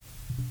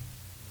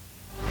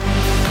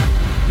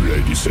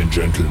Ladies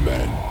and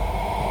gentlemen,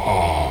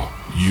 are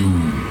you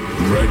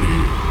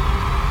ready?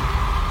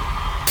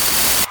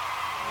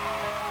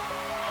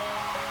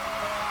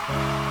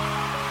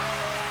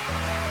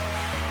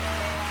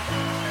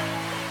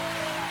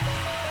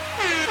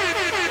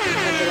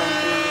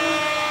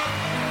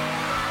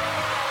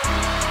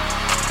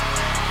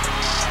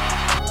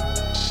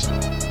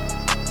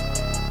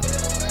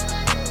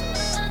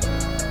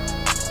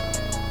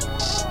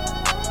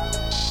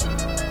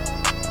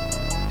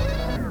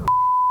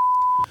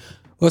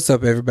 What's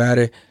up,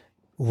 everybody?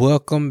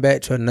 Welcome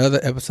back to another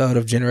episode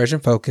of Generation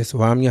Focus,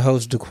 where I'm your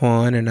host,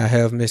 Daquan, and I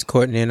have Miss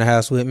Courtney in the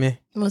house with me.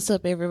 What's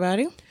up,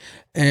 everybody?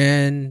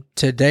 And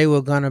today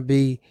we're going to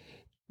be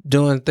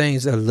doing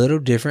things a little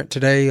different.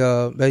 Today,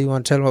 you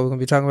want to tell them what we're going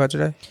to be talking about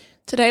today?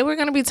 Today we're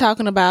going to be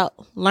talking about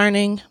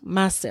learning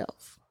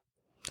myself.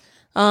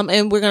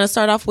 And we're going to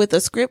start off with a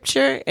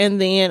scripture and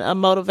then a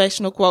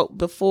motivational quote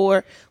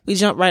before we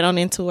jump right on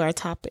into our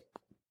topic.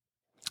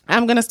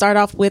 I'm going to start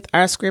off with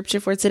our scripture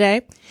for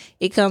today.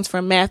 It comes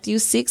from Matthew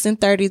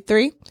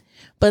 6:33.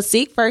 But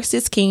seek first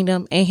his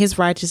kingdom and his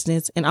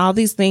righteousness, and all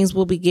these things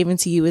will be given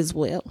to you as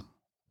well.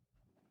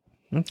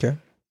 Okay.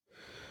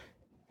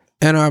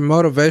 And our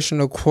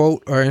motivational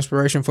quote or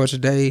inspiration for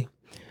today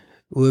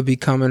will be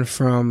coming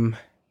from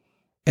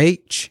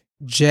H.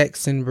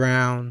 Jackson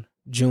Brown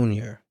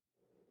Jr.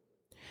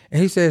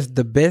 And he says,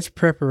 the best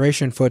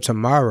preparation for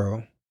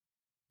tomorrow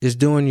is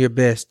doing your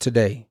best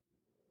today.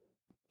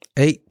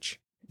 H.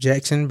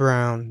 Jackson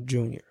Brown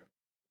Jr.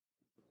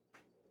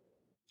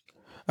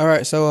 All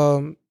right,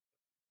 so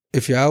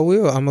if y'all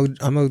will, I'm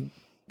gonna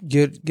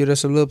get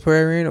us a little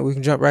prayer in, and we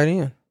can jump right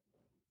in.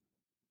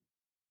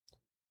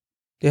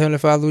 Dear Heavenly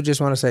Father, we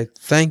just want to say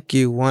thank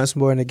you once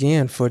more and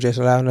again for just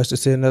allowing us to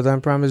see another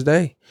unpromised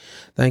day.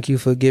 Thank you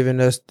for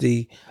giving us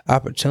the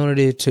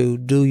opportunity to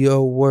do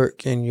your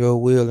work and your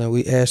will, and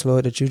we ask,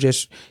 Lord, that you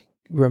just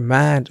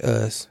remind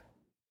us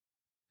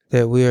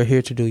that we are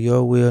here to do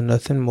your will,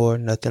 nothing more,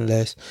 nothing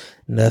less,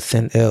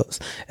 nothing else.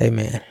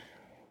 Amen.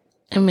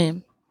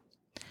 Amen.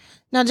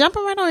 Now,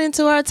 jumping right on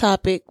into our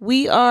topic,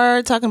 we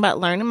are talking about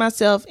learning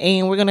myself,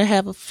 and we're going to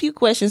have a few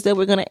questions that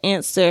we're going to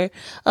answer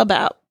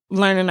about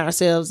learning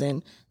ourselves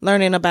and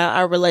learning about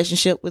our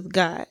relationship with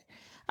God.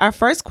 Our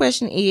first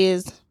question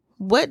is,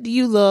 what do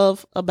you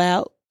love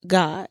about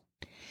God?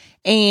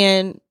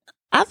 And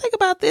I think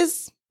about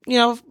this,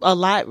 a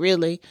lot,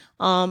 really.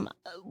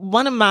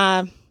 One of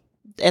my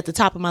at the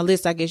top of my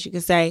list, I guess you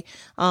could say,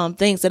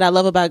 things that I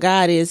love about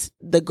God is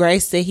the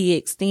grace that he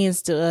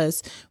extends to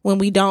us when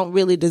we don't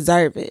really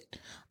deserve it.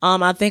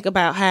 I think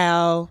about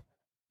how,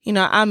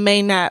 I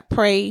may not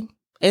pray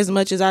as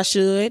much as I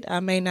should. I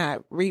may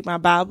not read my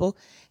Bible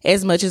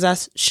as much as I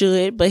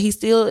should, but he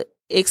still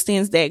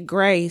extends that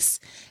grace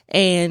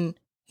and,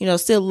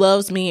 still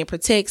loves me and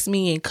protects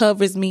me and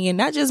covers me, and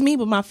not just me,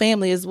 but my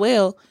family as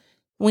well.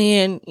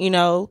 When,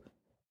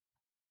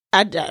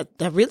 I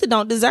really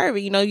don't deserve it.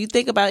 You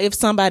think about if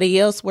somebody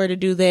else were to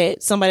do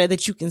that, somebody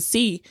that you can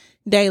see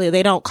daily,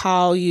 they don't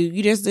call you.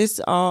 You just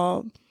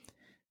a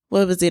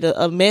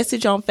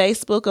message on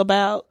Facebook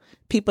about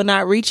people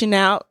not reaching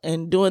out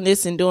and doing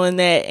this and doing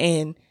that.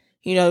 And,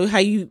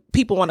 how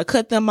people want to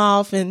cut them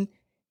off. And,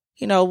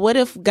 what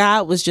if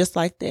God was just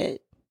like that?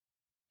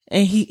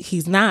 And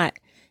he's not.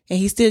 And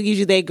he still gives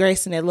you that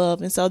grace and that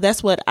love. And so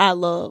that's what I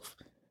love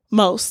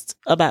most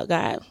about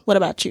God. What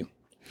about you?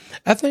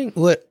 I think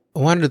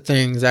one of the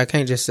things, I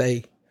can't just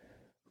say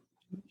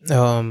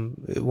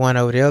one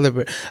over the other,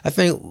 but I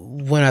think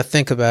when I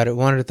think about it,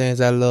 one of the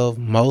things I love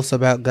most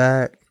about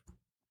God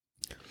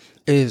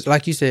is,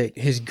 like you said,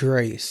 his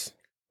grace.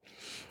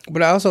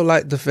 But I also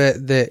like the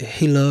fact that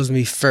he loves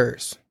me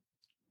first.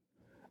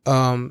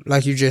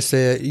 Like you just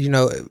said,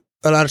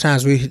 a lot of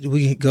times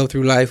we go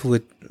through life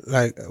with,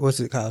 like, what's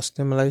it called?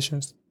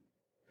 Stimulations?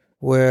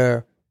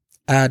 Where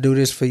I do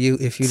this for you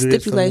if you do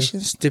this for me.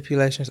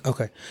 Stipulations.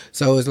 Okay.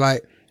 So it's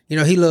like,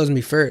 he loves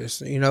me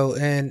first, and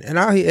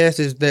all he asks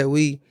is that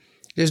we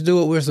just do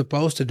what we're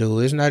supposed to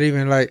do. It's not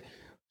even like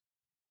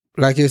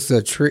it's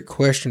a trick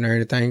question or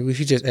anything.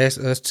 He just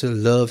asks us to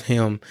love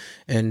him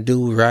and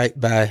do right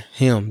by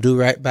him, do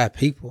right by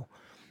people.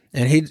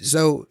 And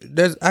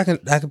I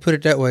can put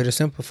it that way to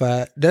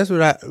simplify it. That's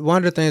one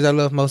of the things I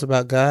love most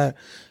about God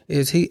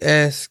is he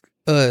asks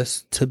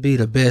us to be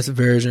the best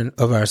version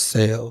of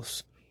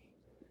ourselves.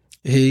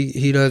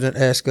 He doesn't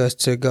ask us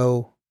to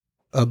go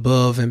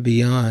above and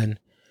beyond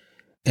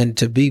and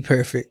to be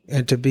perfect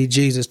and to be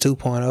Jesus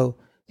 2.0.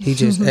 He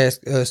just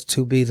asks us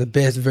to be the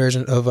best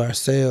version of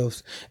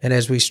ourselves. And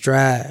as we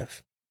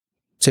strive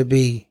to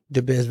be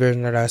the best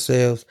version of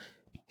ourselves,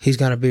 he's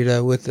going to be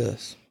there with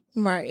us.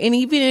 Right. And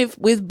even if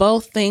with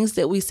both things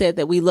that we said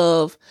that we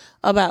love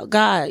about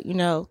God,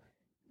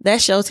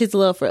 that shows his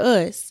love for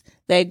us,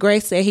 that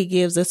grace that he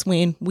gives us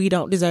when we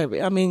don't deserve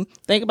it. I mean,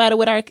 think about it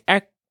with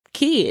our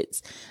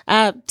kids.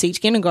 I teach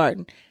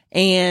kindergarten.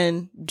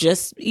 And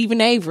just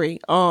even Avery,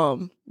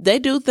 they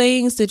do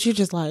things that you're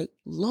just like,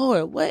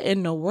 Lord, what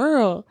in the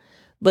world?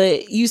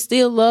 but you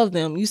still love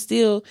them. You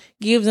still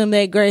give them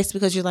that grace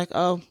because you're like,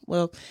 oh,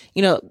 well,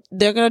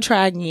 they're going to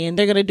try again.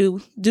 They're going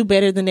to do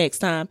better the next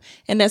time.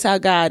 And that's how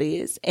God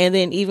is. And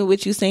then even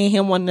with you saying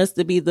him wanting us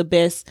to be the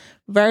best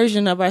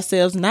version of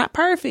ourselves, not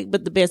perfect,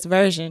 but the best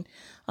version.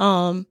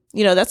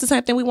 That's the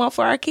same thing we want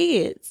for our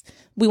kids.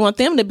 We want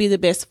them to be the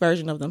best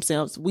version of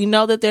themselves. We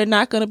know that they're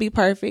not going to be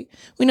perfect.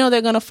 We know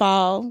they're going to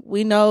fall.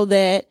 We know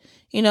that,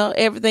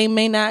 everything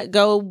may not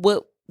go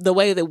the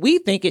way that we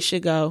think it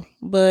should go,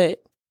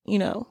 but,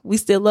 we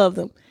still love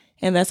them.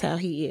 And that's how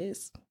he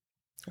is.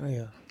 Oh,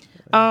 yeah.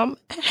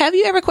 Have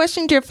you ever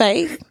questioned your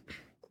faith?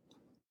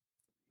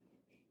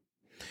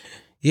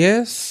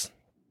 Yes.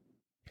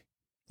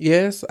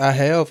 Yes, I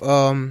have.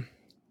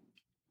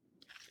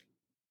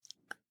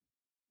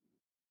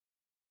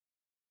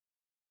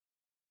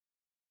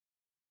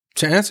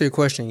 To answer your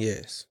question,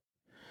 yes.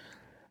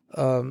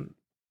 I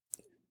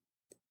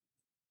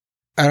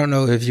don't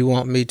know if you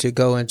want me to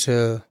go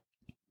into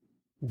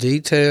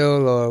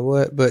detail or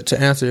what, but to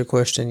answer your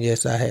question,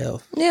 yes, I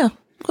have. Yeah,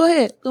 go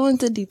ahead. Go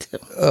into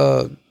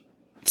detail.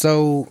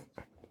 So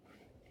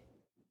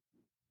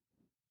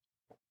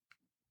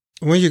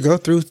when you go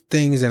through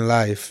things in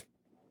life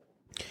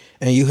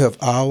and you have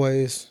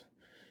always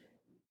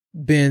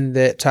been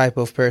that type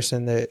of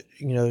person that,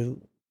 well,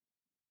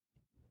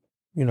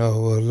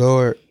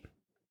 Lord,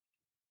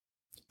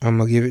 I'm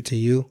going to give it to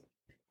you.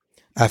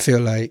 I feel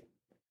like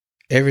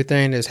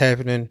everything that's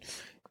happening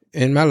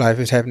in my life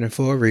is happening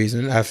for a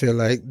reason. I feel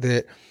like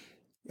that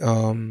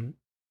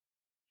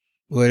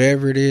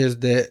whatever it is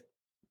that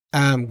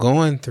I'm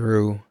going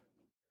through,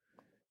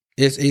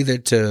 it's either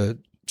to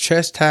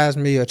chastise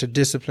me or to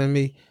discipline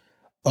me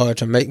or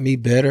to make me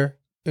better,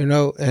 and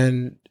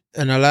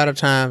a lot of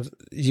times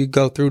you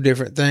go through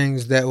different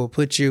things that will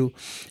put you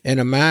in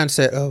a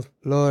mindset of,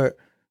 Lord,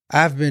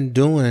 I've been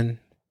doing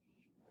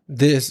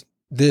this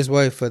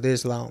way for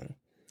this long.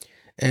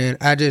 And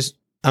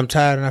I'm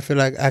tired and I feel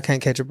like I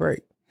can't catch a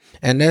break.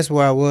 And that's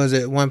where I was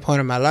at one point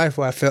in my life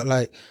where I felt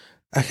like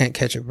I can't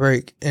catch a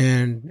break.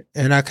 And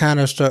I kind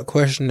of start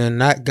questioning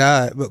not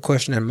God, but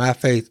questioning my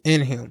faith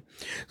in him.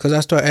 Because I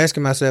start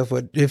asking myself,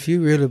 well, if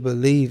you really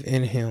believe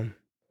in him,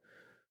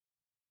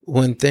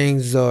 when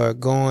things are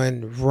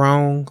going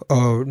wrong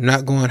or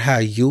not going how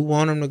you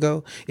want them to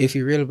go, if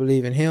you really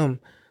believe in him,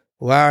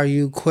 why are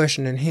you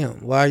questioning him?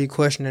 Why are you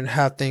questioning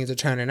how things are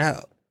turning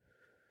out?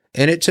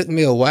 And it took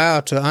me a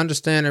while to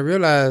understand and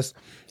realize,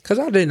 because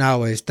I didn't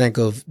always think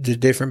of the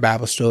different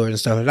Bible stories and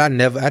stuff.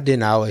 I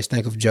didn't always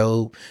think of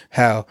Job,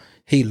 how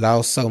he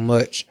lost so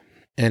much,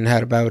 and how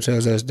the Bible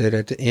tells us that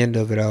at the end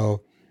of it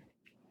all,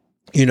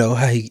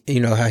 how he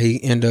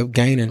ended up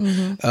gaining.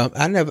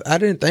 Mm-hmm. I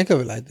didn't think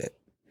of it like that.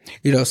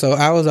 So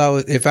I was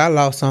always, if I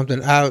lost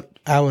something, I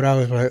would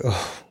always be like,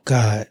 oh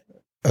God,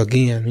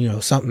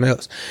 again, something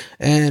else.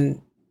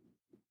 And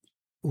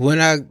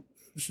when I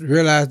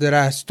realized that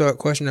I start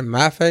questioning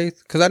my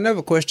faith, because I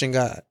never questioned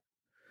God.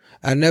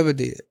 I never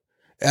did.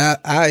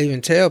 I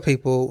even tell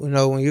people,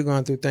 when you're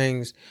going through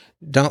things,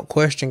 don't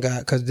question God,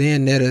 because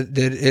then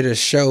it'll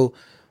show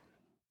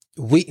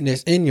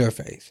weakness in your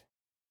faith.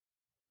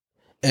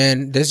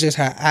 And that's just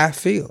how I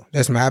feel.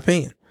 That's my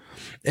opinion.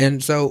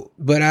 And so,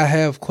 but I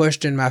have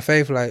questioned my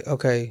faith, like,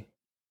 okay,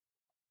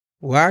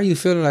 why are you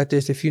feeling like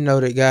this if you know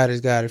that God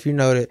is God? If you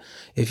know that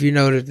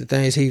the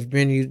things you've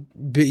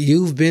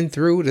been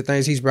through, the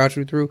things he's brought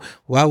you through,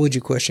 why would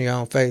you question your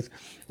own faith?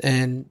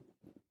 And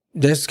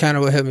that's kind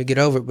of what helped me get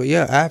over it. But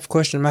yeah, I've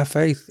questioned my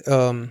faith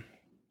when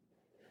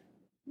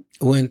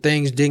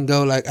things didn't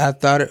go like I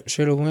thought it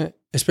should have went,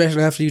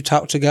 especially after you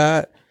talk to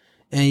God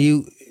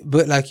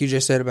but like you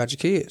just said about your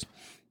kids.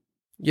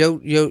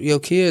 Your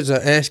kids will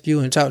ask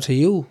you and talk to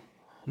you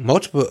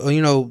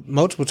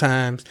multiple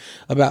times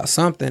about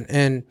something,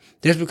 and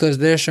just because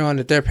they're showing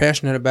that they're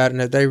passionate about it and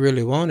that they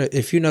really want it,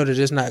 if you know that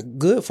it's not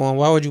good for them,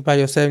 why would you buy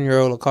your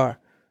 7-year-old a car?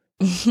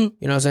 You know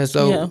what I'm saying?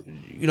 So,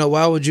 yeah.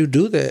 Why would you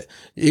do that?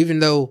 Even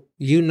though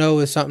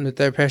it's something that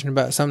they're passionate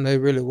about, something they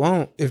really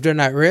want, if they're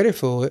not ready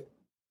for it,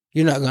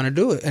 you're not going to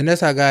do it. And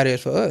that's how God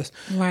is for us.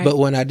 Right. But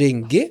when I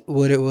didn't get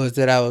what it was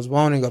that I was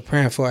wanting or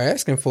praying for or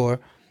asking for,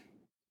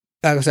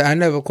 like I said, I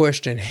never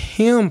questioned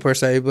him per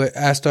se, but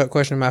I start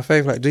questioning my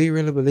faith. Like, do you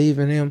really believe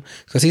in him?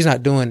 Because he's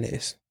not doing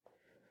this.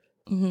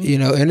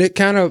 Mm-hmm. And it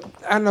kind of,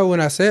 I know when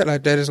I say it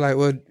like that, it's like,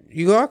 well,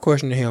 you are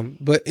questioning him.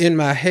 But in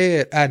my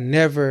head, I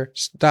never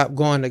stopped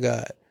going to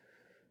God.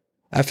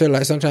 I feel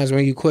like sometimes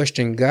when you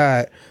question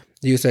God,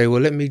 you say, well,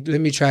 let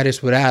me try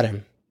this without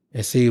him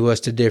and see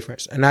what's the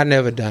difference. And I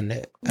never done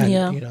that.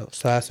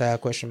 So I say I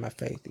question my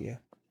faith. Yeah.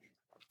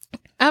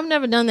 I've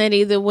never done that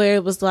either, where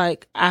it was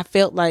like I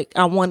felt like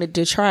I wanted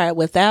to try it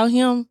without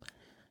him,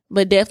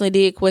 but definitely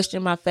did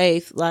question my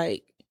faith.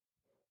 Like,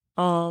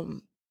 are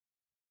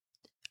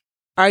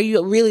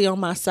you really on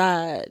my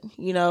side?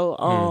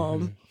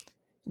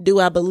 Do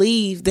I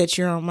believe that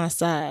you're on my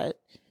side?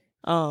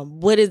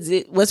 What is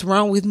it? What's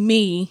wrong with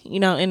me?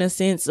 In a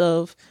sense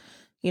of,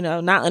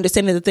 not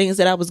understanding the things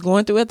that I was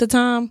going through at the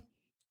time.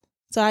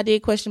 So I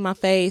did question my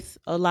faith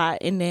a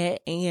lot in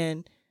that,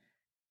 and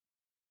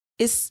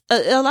it's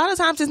a lot of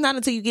times it's not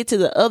until you get to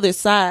the other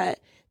side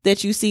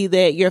that you see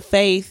that your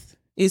faith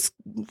is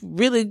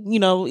really,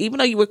 even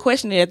though you were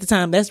questioning it at the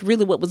time, that's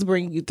really what was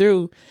bringing you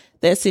through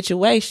that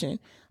situation.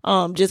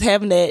 Just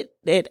having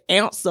that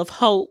ounce of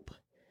hope,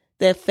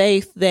 that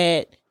faith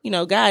that,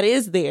 God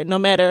is there no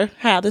matter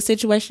how the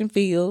situation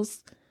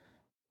feels.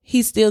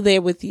 He's still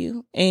there with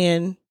you.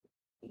 And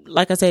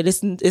like I said,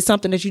 it's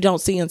something that you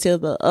don't see until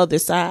the other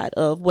side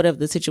of whatever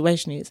the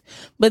situation is.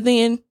 But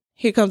then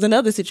here comes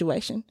another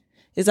situation.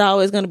 It's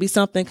always going to be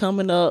something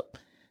coming up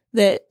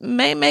that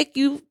may make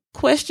you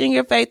question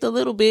your faith a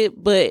little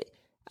bit. But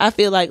I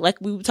feel like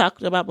we were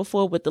talking about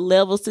before with the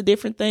levels to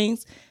different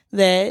things,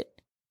 that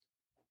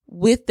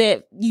with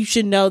that, you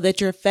should know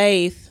that your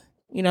faith,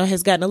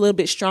 has gotten a little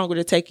bit stronger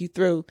to take you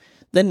through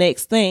the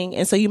next thing.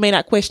 And so you may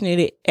not question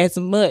it as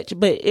much,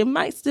 but it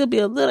might still be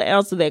a little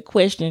ounce of that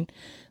question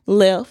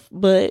left,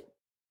 but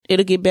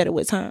it'll get better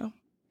with time.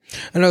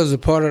 I know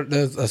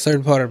there's a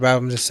certain part of the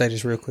Bible, I'm just say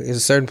this real quick. There's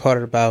a certain part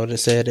of the Bible that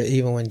said that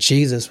even when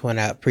Jesus went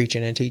out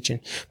preaching and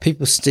teaching,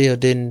 people still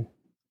didn't,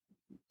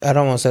 I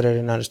don't want to say they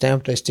didn't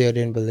understand, but they still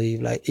didn't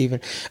believe.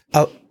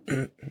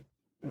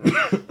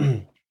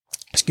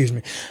 Excuse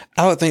me.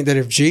 I would think that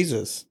if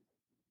Jesus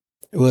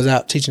was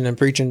out teaching and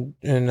preaching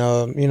and,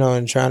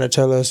 and trying to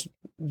tell us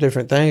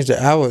different things,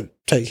 that I would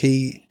take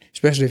heed,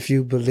 especially if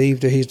you believe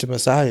that he's the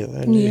Messiah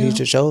and he's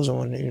the chosen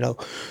one,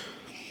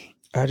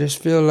 I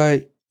just feel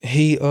like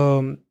he,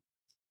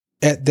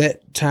 at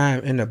that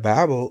time in the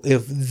Bible,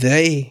 if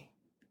they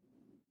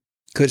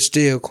could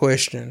still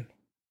question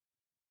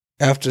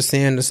after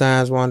seeing the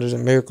signs, wonders,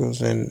 and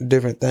miracles and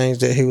different things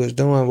that he was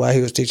doing while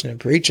he was teaching and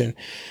preaching,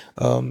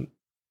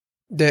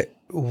 that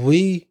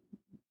we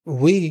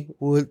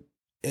would,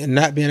 and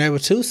not being able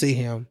to see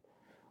him,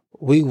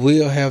 we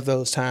will have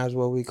those times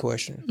where we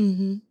question.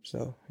 Mm-hmm.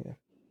 So, yeah.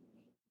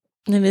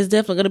 And it's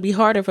definitely going to be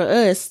harder for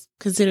us,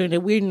 considering that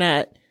we're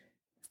not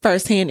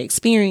firsthand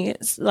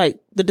experience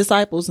like the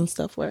disciples and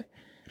stuff were.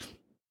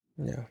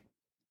 Yeah.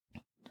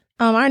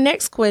 Our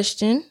next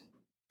question: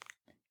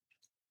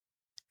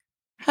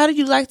 how do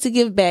you like to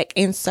give back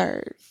and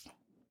serve?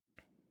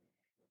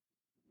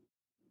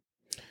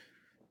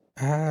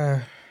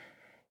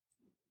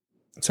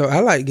 So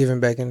I like giving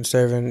back and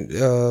serving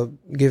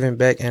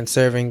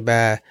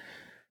by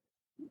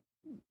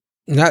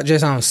not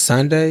just on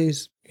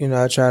Sundays.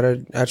 I try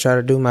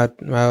to do my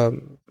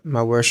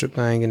worship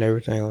thing and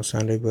everything on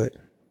Sunday, but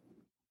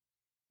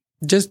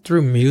just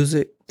through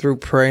music, through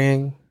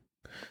praying,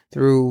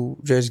 through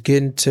just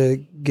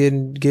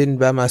getting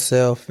by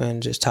myself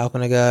and just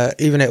talking to God,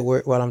 even at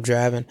work while I'm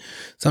driving.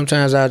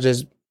 Sometimes I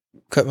just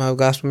cut my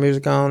gospel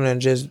music on and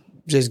just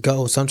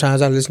go.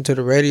 Sometimes I listen to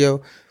the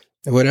radio,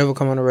 whatever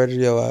come on the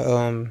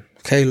radio,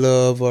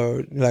 K-Love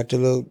or like the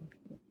little,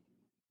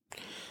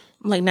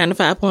 like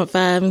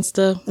 95.5 and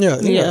stuff. Yeah,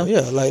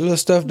 like little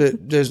stuff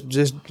that just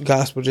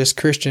gospel, just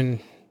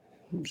Christian.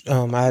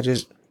 I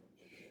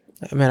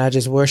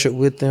just worship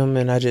with them,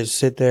 and I just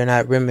sit there and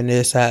I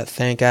reminisce, I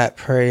think, I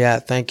pray, I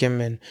thank him,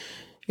 and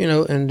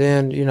and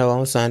then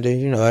on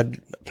Sunday, I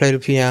play the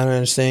piano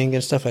and sing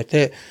and stuff like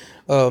that.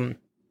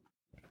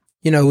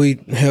 We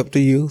help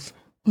the youth.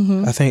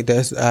 Mm-hmm. I think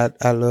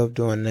I love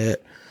doing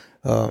that.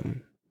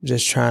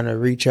 Just trying to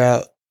reach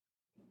out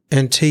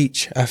and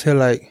teach. I feel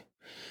like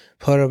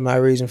part of my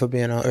reason for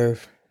being on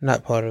earth,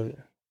 not part of it.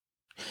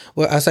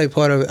 Well, I say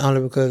part of it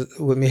only because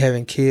with me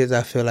having kids,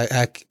 I feel like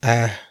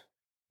I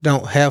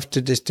don't have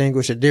to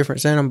distinguish a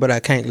difference in them, but I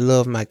can't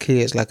love my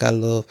kids like I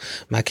love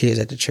my kids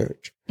at the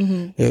church.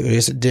 Mm-hmm.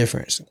 It's a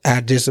difference.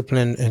 I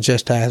discipline and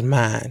chastise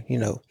mine,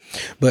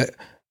 But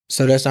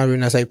so that's not the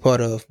reason I say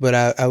part of. But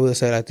I will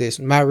say like this: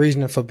 my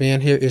reason for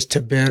being here is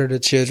to better the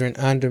children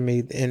under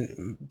me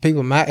and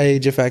people my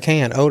age, if I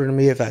can, older than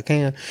me if I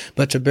can,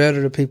 but to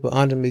better the people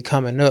under me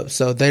coming up,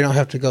 so they don't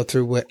have to go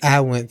through what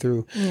I went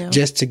through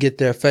just to get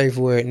their faith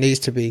where it needs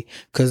to be.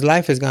 Because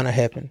life is gonna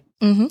happen,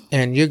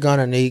 and you're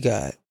gonna need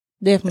God.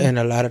 Definitely. And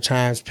a lot of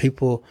times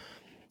people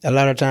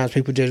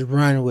just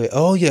run with,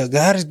 oh yeah,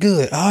 God is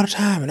good all the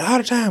time, and all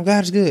the time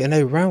God is good, and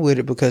they run with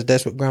it because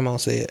that's what Grandma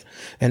said,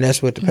 and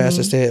that's what the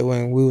pastor said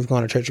when we was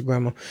going to church with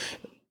Grandma.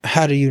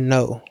 How do you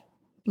know?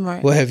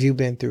 Right. What have you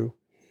been through?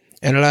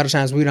 And a lot of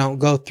times we don't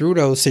go through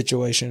those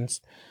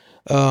situations.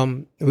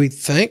 We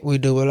think we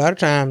do. A lot of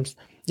times,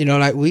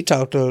 like we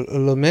talked a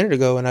little minute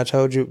ago, and I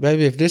told you,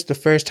 baby, if this is the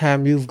first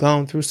time you've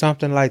gone through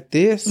something like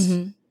this,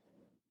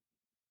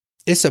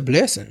 it's a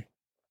blessing.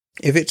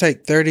 If it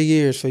take 30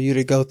 years for you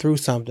to go through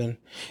something,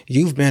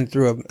 you've been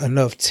through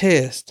enough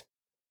tests,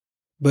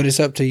 but it's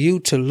up to you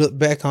to look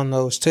back on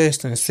those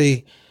tests and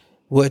see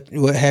what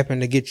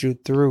happened to get you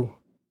through.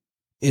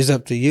 It's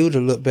up to you to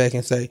look back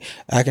and say,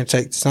 I can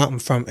take something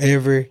from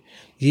every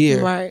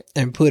year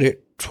and put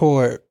it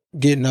toward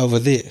getting over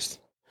this.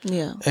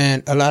 Yeah.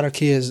 And a lot of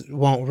kids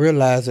won't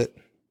realize it,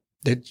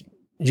 that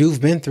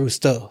you've been through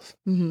stuff,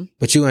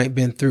 but you ain't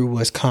been through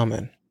what's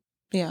coming.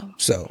 Yeah.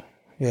 So.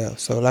 Yeah,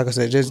 so like I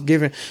said, just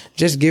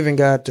giving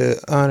God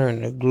the honor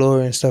and the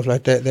glory and stuff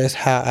like that. That's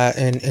how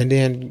and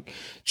then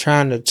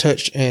trying to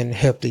touch and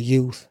help the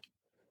youth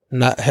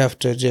not have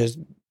to just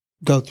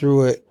go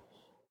through it,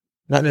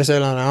 not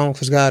necessarily on their own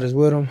because God is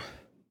with them,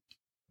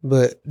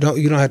 but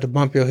you don't have to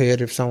bump your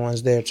head if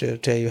someone's there to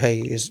tell you, hey,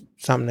 it's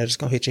something that's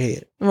going to hit your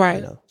head. Right.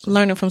 You know?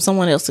 Learning from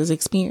someone else's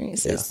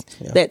experiences,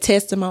 that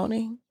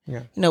testimony.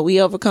 Yeah.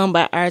 We overcome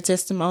by our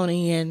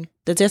testimony and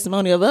the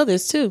testimony of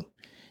others too.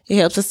 It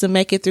helps us to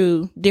make it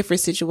through different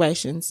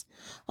situations.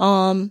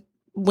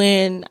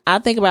 When I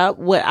think about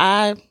what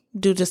I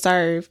do to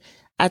serve,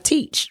 I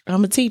teach.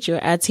 I'm a teacher.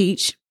 I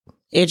teach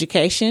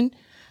education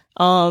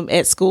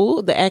at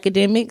school, the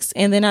academics,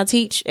 and then I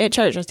teach at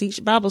church. I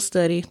teach Bible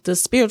study, the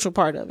spiritual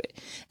part of it.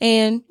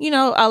 And,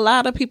 a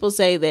lot of people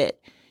say that,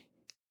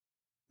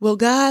 well,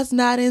 God's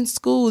not in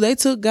school. They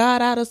took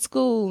God out of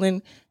school.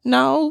 And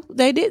no,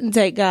 they didn't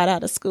take God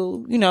out of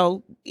school.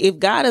 If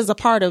God is a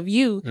part of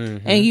you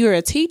and you're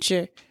a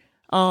teacher,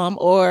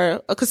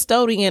 or a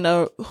custodian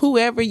or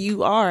whoever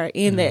you are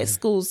in that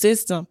school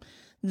system,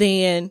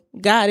 then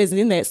God is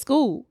in that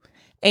school.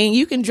 And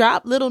you can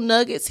drop little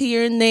nuggets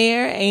here and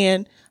there.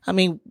 And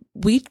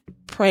we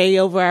pray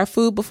over our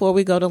food before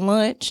we go to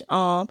lunch.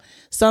 I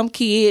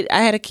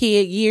had a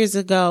kid years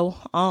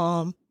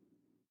ago.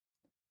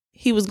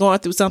 He was going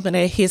through something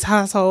at his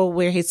household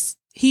where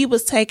he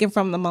was taken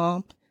from the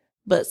mom,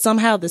 but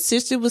somehow the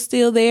sister was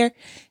still there.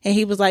 And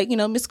he was like,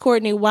 Miss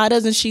Courtney, why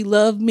doesn't she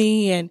love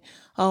me? And,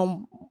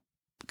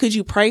 could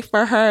you pray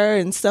for her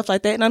and stuff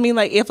like that? And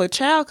if a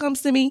child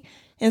comes to me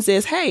and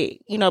says, hey,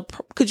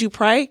 could you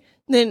pray?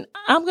 Then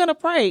I'm going to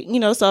pray,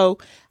 so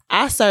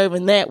I serve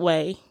in that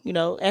way,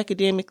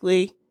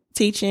 academically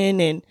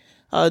teaching and,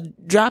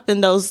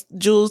 dropping those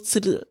jewels to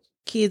the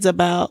kids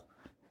about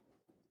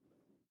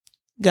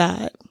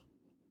God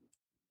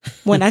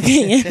when I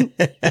can.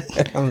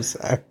 I'm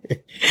sorry.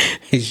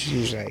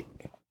 She's like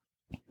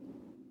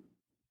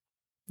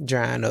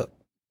drying up.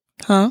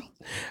 Huh?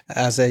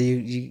 I say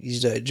you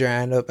start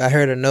drying up. I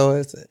heard a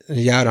noise.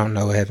 Y'all don't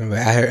know what happened, but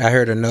I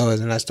heard a noise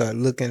and I started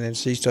looking and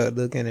she started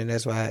looking and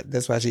that's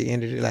why she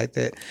ended it like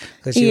that.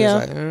 Cause she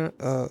was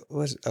like,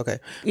 what's okay?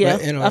 Yeah,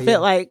 but anyway, I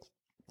felt like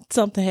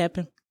something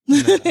happened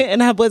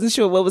and I wasn't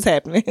sure what was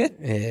happening.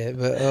 Yeah,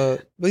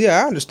 but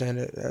yeah, I understand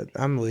it.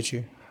 I'm with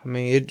you.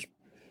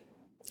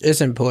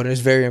 It's important. It's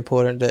very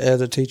important that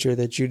as a teacher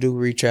that you do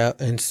reach out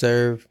and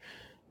serve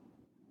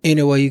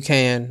any way you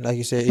can, like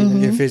you said,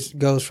 even if it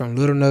goes from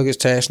little nuggets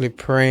to actually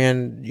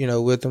praying,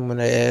 with them when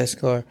they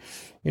ask, or,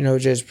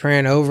 just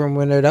praying over them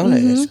when they don't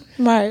ask.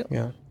 Right.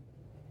 Yeah.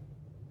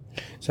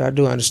 So I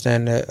do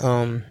understand that.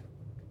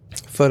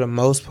 For the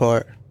most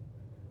part,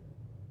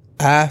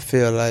 I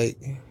feel like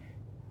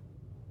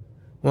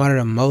one of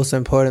the most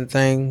important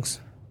things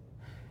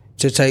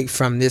to take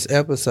from this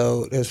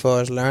episode, as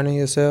far as learning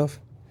yourself,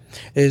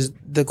 is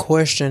the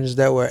questions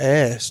that were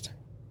asked.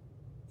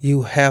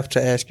 You have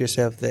to ask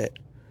yourself that.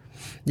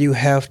 You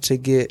have to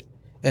get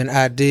an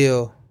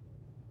ideal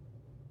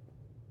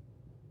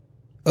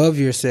of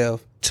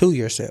yourself to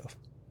yourself.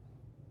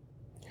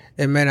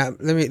 It may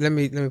not. Let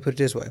me put it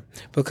this way.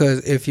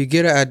 Because if you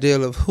get an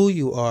ideal of who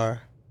you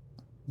are,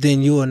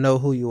 then you will know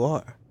who you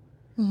are.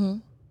 Mm-hmm.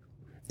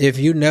 If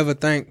you never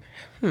think,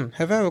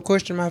 have I ever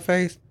questioned my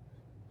faith?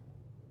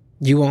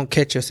 You won't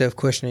catch yourself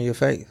questioning your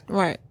faith.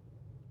 Right.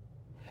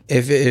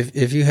 If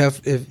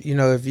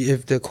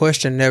the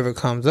question never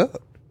comes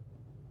up,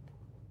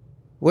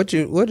 what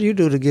do you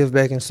do to give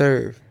back and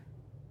serve?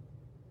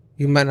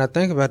 You might not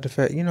think about the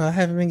fact, I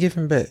haven't been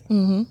giving back.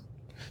 Mm-hmm.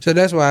 So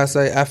that's why I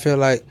say I feel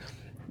like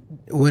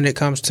when it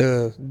comes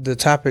to the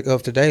topic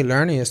of today,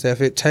 learning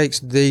yourself, it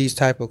takes these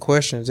type of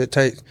questions. It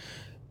takes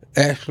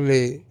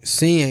actually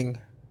seeing.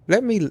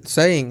 Let me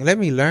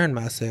learn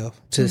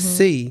myself to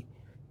see.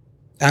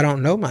 I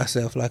don't know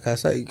myself, like I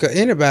say.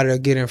 Anybody will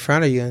get in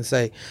front of you and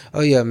say,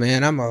 oh, yeah,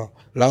 man, I'm a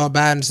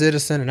law-abiding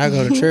citizen, and I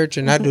go to church,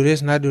 and I do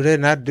this, and I do that,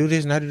 and I do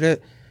this, and I do that.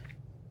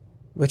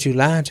 But you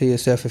lying to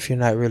yourself if you're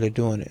not really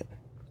doing it.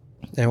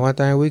 And one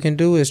thing we can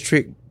do is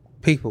trick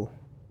people.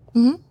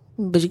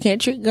 Mm-hmm. But you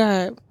can't trick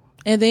God.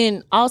 And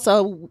then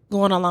also,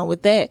 going along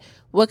with that,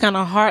 what kind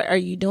of heart are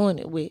you doing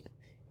it with?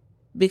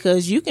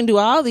 Because you can do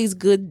all these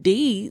good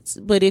deeds,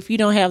 but if you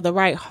don't have the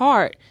right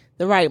heart,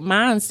 the right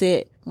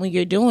mindset when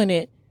you're doing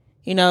it,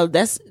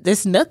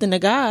 that's nothing to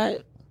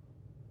God.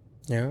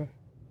 Yeah.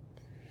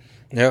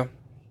 Yeah.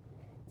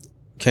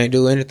 Can't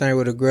do anything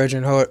with a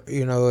grudging heart.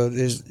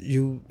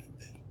 You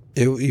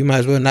might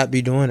as well not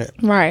be doing it.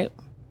 Right.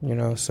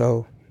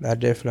 So I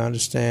definitely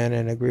understand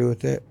and agree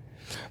with that.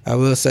 I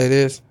will say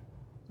this.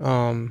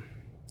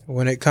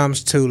 When it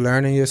comes to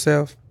learning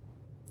yourself,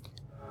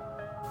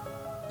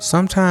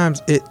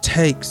 sometimes it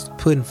takes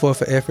putting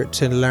forth an effort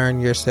to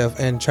learn yourself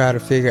and try to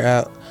figure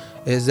out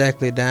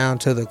exactly down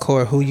to the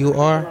core who you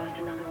are.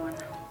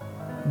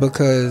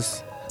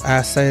 Because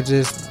I've said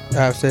this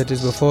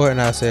before and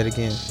I'll say it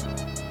again.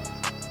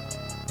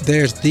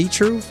 There's the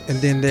truth and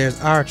then there's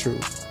our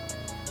truth.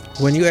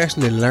 When you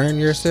actually learn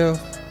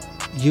yourself,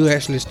 you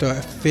actually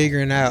start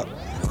figuring out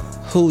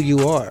who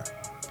you are.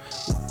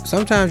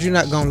 Sometimes you're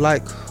not going to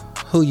like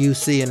who you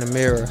see in the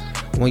mirror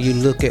when you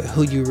look at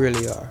who you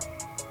really are.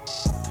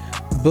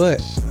 But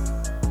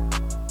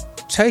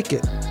take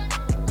it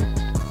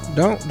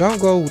don't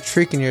go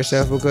tricking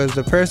yourself, because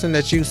the person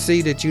that you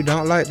see that you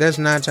don't like, that's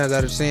 9 times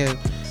out of 10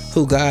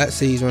 who God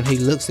sees when he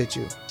looks at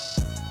you.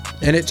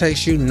 And it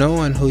takes you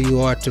knowing who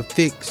you are to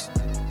fix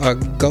or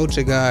go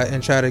to God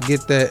and try to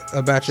get that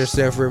about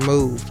yourself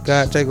removed.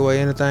 God, take away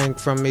anything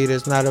from me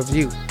that's not of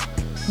you.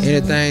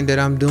 Anything that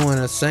I'm doing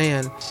or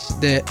saying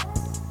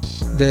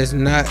that's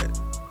not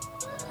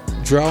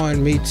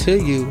drawing me to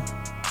you,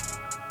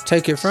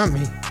 take it from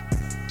me.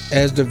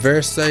 As the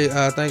verse say,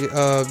 I think,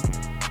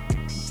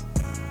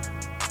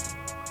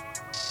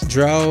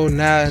 draw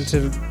nigh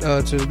unto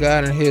to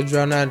God, and he'll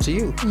draw nigh unto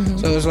you.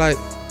 So it's like,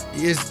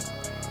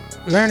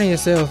 learning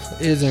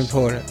yourself is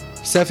important.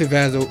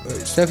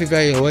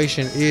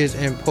 Self-evaluation is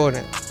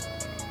important,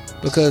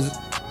 because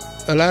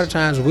a lot of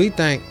times we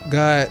think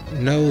God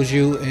knows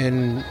you,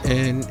 and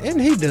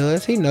he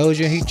does. He knows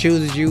you, and he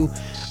chooses you.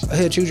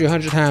 He'll choose you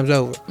 100 times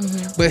over,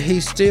 but he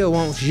still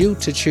wants you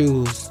to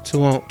choose to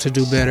want to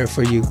do better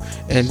for you,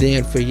 and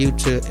then for you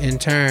to in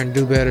turn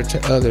do better to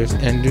others,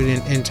 and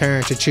in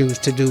turn to choose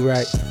to do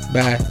right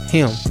by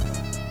him.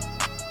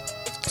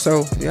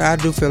 So yeah, I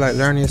do feel like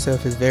learning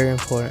yourself is very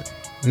important.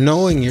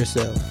 Knowing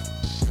yourself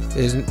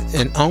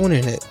and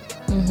owning it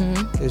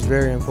is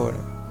very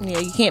important. Yeah,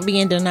 you can't be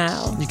in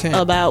denial You can't.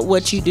 about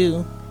what you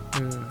do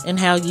and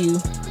how you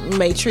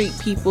may treat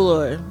people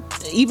or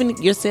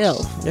even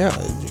yourself. Yeah,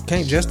 you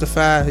can't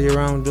justify your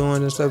own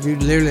doing and stuff. You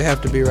literally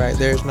have to be right.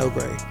 There's no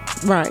gray.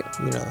 Right.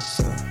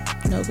 So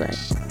No gray.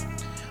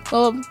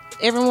 Well,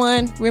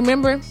 everyone,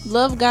 remember,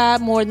 love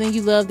God more than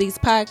you love these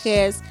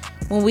podcasts.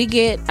 When we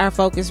get our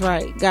focus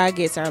right, God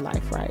gets our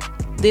life right.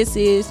 This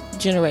is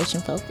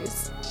Generation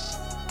Focus.